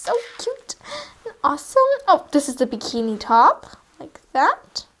 It's so cute and awesome. Oh, this is the bikini top, like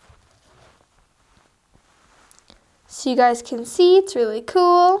that. So you guys can see, it's really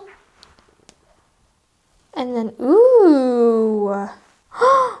cool. And then, ooh,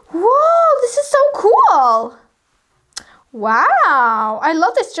 whoa, this is so cool. Wow, I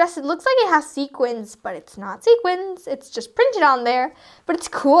love this dress. It looks like it has sequins, but it's not sequins. It's just printed on there, but it's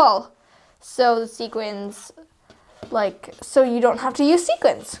cool. So the sequins, like, so you don't have to use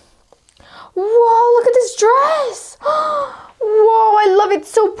sequins. Whoa, look at this dress. Whoa, I love it.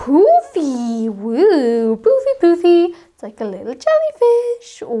 So poofy. Woo, poofy, poofy. It's like a little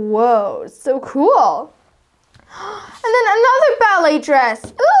jellyfish. Whoa, it's so cool. And then another ballet dress.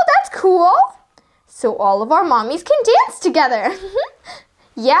 Ooh, that's cool. So all of our mommies can dance together.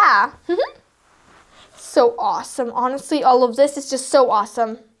 Yeah. So awesome. Honestly, all of this is just so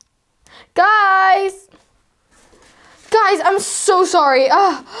awesome. Guys, I'm so sorry.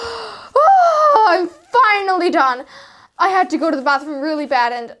 I'm finally done. I had to go to the bathroom really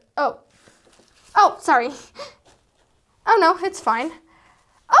bad and, oh, sorry. Oh no, it's fine.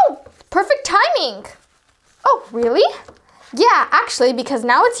 Oh, perfect timing. Oh, really? Yeah, actually, because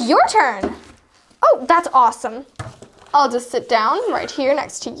now it's your turn. Oh, that's awesome. I'll just sit down right here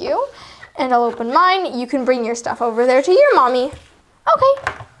next to you, and I'll open mine. You can bring your stuff over there to your mommy.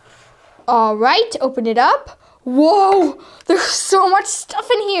 Okay. All right, open it up. Whoa, there's so much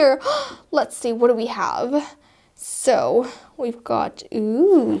stuff in here. Let's see, what do we have? So we've got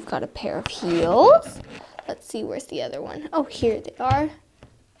a pair of heels. Let's see, where's the other one? Oh, here they are.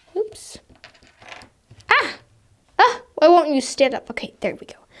 Oops. Why won't you stand up? Okay, there we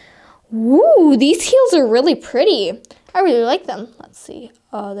go. Ooh, these heels are really pretty. I really like them. Let's see,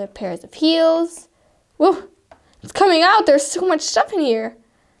 other pairs of heels. Whoa, it's coming out. There's so much stuff in here.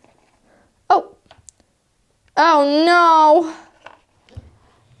 Oh no.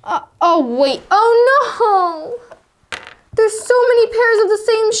 Oh wait. Oh no. There's so many pairs of the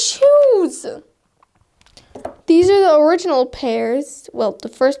same shoes. These are the original pairs. Well, the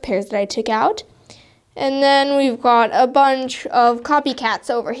first pairs that I took out. And then we've got a bunch of copycats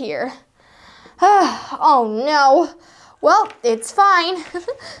over here. Oh no. Well, it's fine.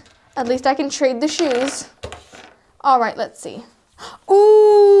 At least I can trade the shoes. All right, let's see.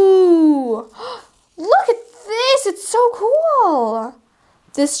 Ooh. Look at this. It's so cool.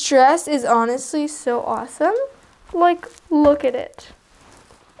 This dress is honestly so awesome. Like, look at it.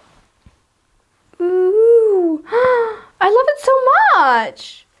 Ooh. I love it so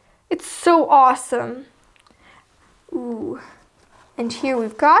much. It's so awesome. Ooh. And here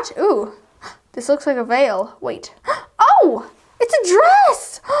we've got, this looks like a veil. Wait. Oh, it's a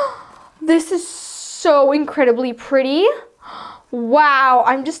dress. This is so incredibly pretty. Wow,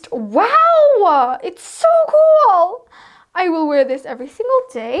 wow, it's so cool. I will wear this every single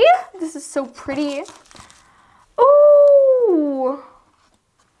day. This is so pretty. Ooh.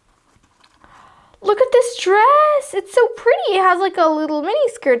 Look at this dress. It's so pretty. It has like a little mini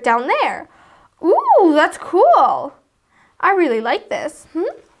skirt down there. Ooh, that's cool. I really like this.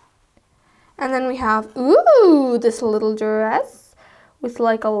 And then we have, this little dress with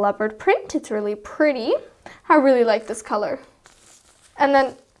like a leopard print. It's really pretty. I really like this color. And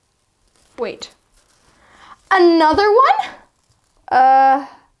then, wait, another one?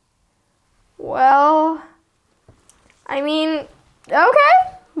 Well, I mean,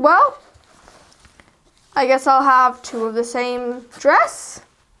 okay, well, I guess I'll have two of the same dress.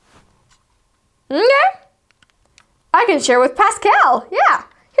 Okay. I can share with Pascal. Yeah,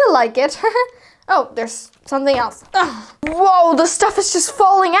 he'll like it. Oh, there's something else. Ugh. Whoa, the stuff is just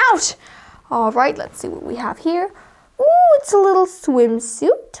falling out. All right, let's see what we have here. Ooh, it's a little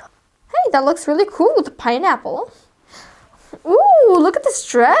swimsuit. Hey, that looks really cool with a pineapple. Ooh, look at this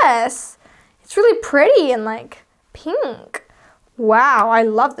dress. It's really pretty and like pink. Wow, I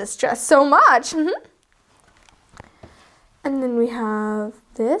love this dress so much. And then we have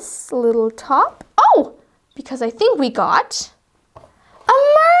this little top. Oh, because I think we got a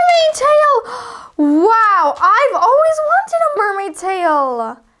mermaid tail. Wow, I've always wanted a mermaid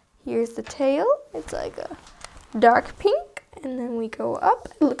tail. Here's the tail. It's like a dark pink, and then we go up.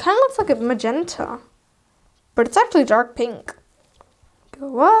 It kind of looks like a magenta, but it's actually dark pink.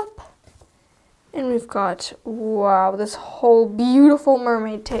 Go up, and we've got, wow, this whole beautiful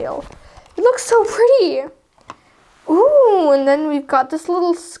mermaid tail. It looks so pretty. Ooh, and then we've got this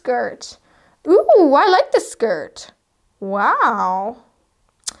little skirt. Ooh, I like this skirt. Wow.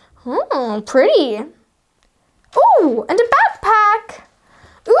 Pretty. Ooh, and a backpack.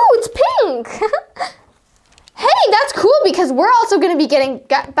 Ooh, it's pink. Hey, that's cool because we're also going to be getting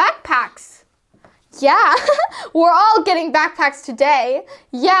backpacks. Yeah, we're all getting backpacks today.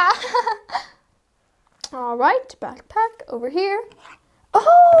 Yeah. All right, backpack over here.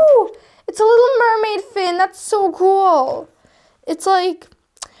 Oh, it's a little mermaid fin. That's so cool. It's like,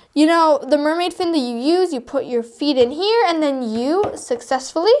 you know, the mermaid fin that you use, you put your feet in here and then you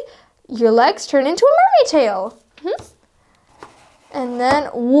successfully, your legs turn into a mermaid tail. And then,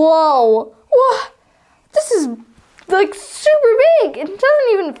 whoa, this is like super big. It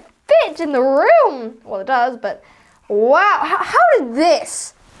doesn't even fit in the room. Well, it does, but wow, how did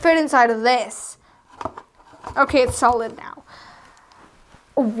this fit inside of this? Okay, it's solid now.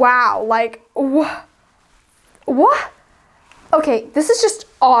 Wow, like, what? Okay, this is just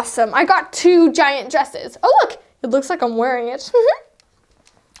awesome. I got two giant dresses. Oh, look, it looks like I'm wearing it.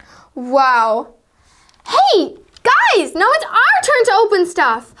 Wow. Hey, guys, now it's our turn to open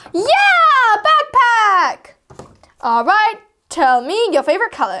stuff. Yeah, backpack. All right, tell me your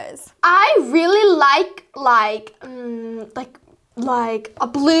favorite colors. I really like a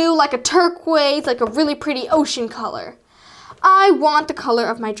blue, like a turquoise, like a really pretty ocean color. I want the color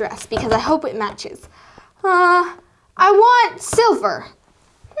of my dress because I hope it matches. I want silver.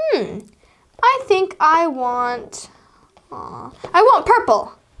 I think I want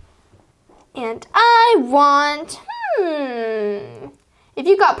purple. And I want, if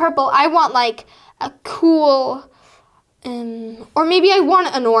you got purple, I want like a cool Or maybe I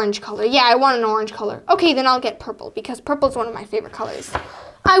want an orange color. Yeah, I want an orange color. Okay, then I'll get purple because purple is one of my favorite colors.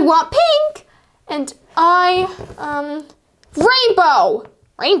 I want pink. And rainbow.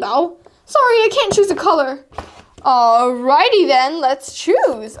 Rainbow? Sorry, I can't choose a color. Alrighty then, let's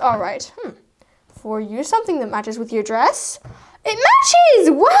choose. Alright, For you, something that matches with your dress. It matches!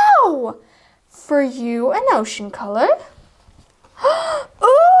 Wow! For you, an ocean color.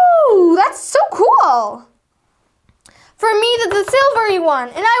 Ooh, that's so cool! For me, the silvery one,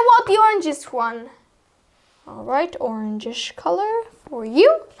 and I want the orangish one. Alright, orangish color for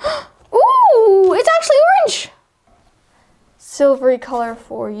you. Ooh, it's actually orange. Silvery color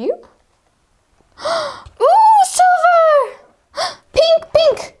for you. Ooh, silver!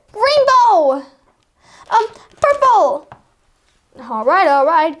 Pink, rainbow! Purple!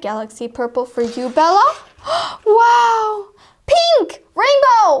 Alright, galaxy purple for you, Bella. Wow! Pink,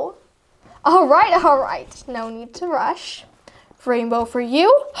 rainbow! Alright, no need to rush. Rainbow for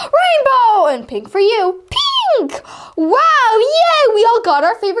you, rainbow! And pink for you, pink! Wow, yay! We all got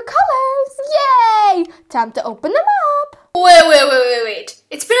our favorite colors, yay! Time to open them up. Wait.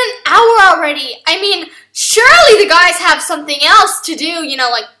 It's been an hour already. I mean, surely the guys have something else to do, you know,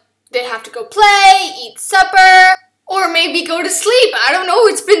 like they have to go play, eat supper, or maybe go to sleep. I don't know,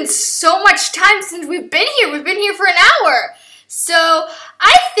 it's been so much time since we've been here. We've been here for an hour. So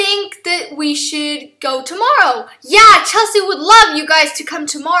I think that we should go tomorrow. Yeah, Chelsea would love you guys to come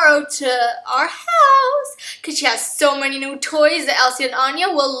tomorrow to our house because she has so many new toys that Elsa and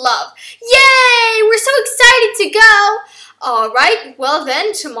Anna will love. Yay! We're so excited to go. Alright, well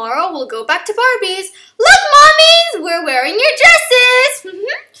then, tomorrow we'll go back to Barbie's. Look, mommies, we're wearing your dresses.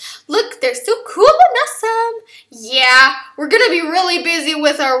 Look, they're so cool and awesome. Yeah, we're gonna be really busy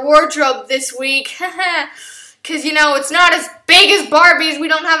with our wardrobe this week. Because, you know, it's not as big as Barbie's. We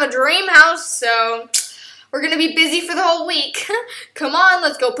don't have a dream house, so we're going to be busy for the whole week. Come on,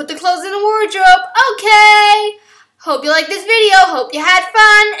 let's go put the clothes in the wardrobe. Okay. Hope you liked this video. Hope you had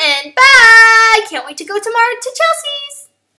fun, and bye. Can't wait to go tomorrow to Chelsea's.